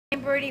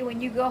and Birdie, when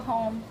you go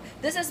home,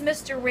 this is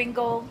Mr.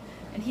 Ringgold,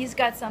 and he's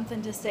got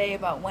something to say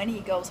about when he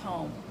goes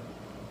home.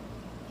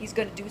 He's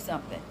going to do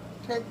something.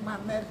 Take my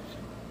medicine.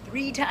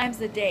 3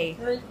 times a day.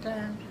 3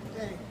 times a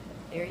day.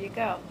 There you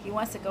go. He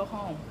wants to go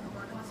home.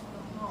 He wants to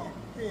go home.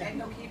 Yeah.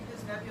 And he'll keep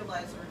his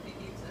nebulizer if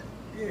he needs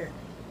it.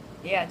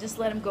 Yeah. Yeah, just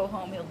let him go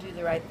home. He'll do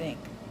the right thing.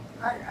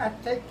 I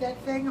take that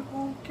thing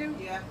home too.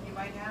 Yeah, you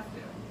might have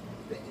to.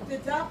 The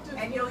doctor.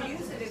 And you'll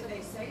use it if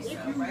they say so,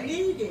 If you right?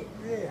 need it,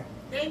 Yeah.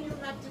 then you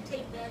have to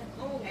take that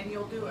home. And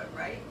you'll do it,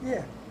 right?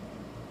 Yeah.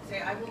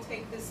 Say, I will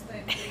take this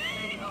thing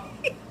home.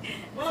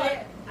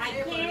 But I Say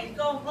it, Birdie. can't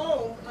go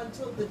home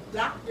until the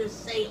doctors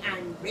say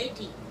I'm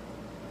ready.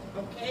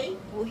 Okay?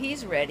 Well,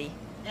 he's ready.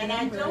 And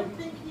I don't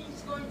think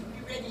he's going to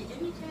be ready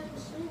anytime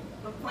soon.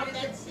 But But point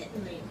that's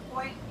sitting there.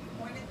 point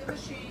at the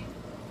machine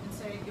and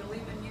say, you'll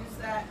even use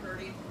that,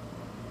 Birdie.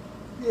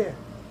 Yeah.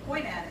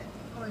 Point at it.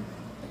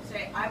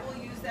 Say, I will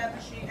use that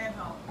machine at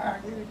home. I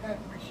use that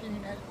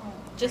machine at home.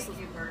 Just Thank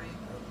you, Birdie.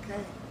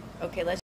 Okay. okay. Let's.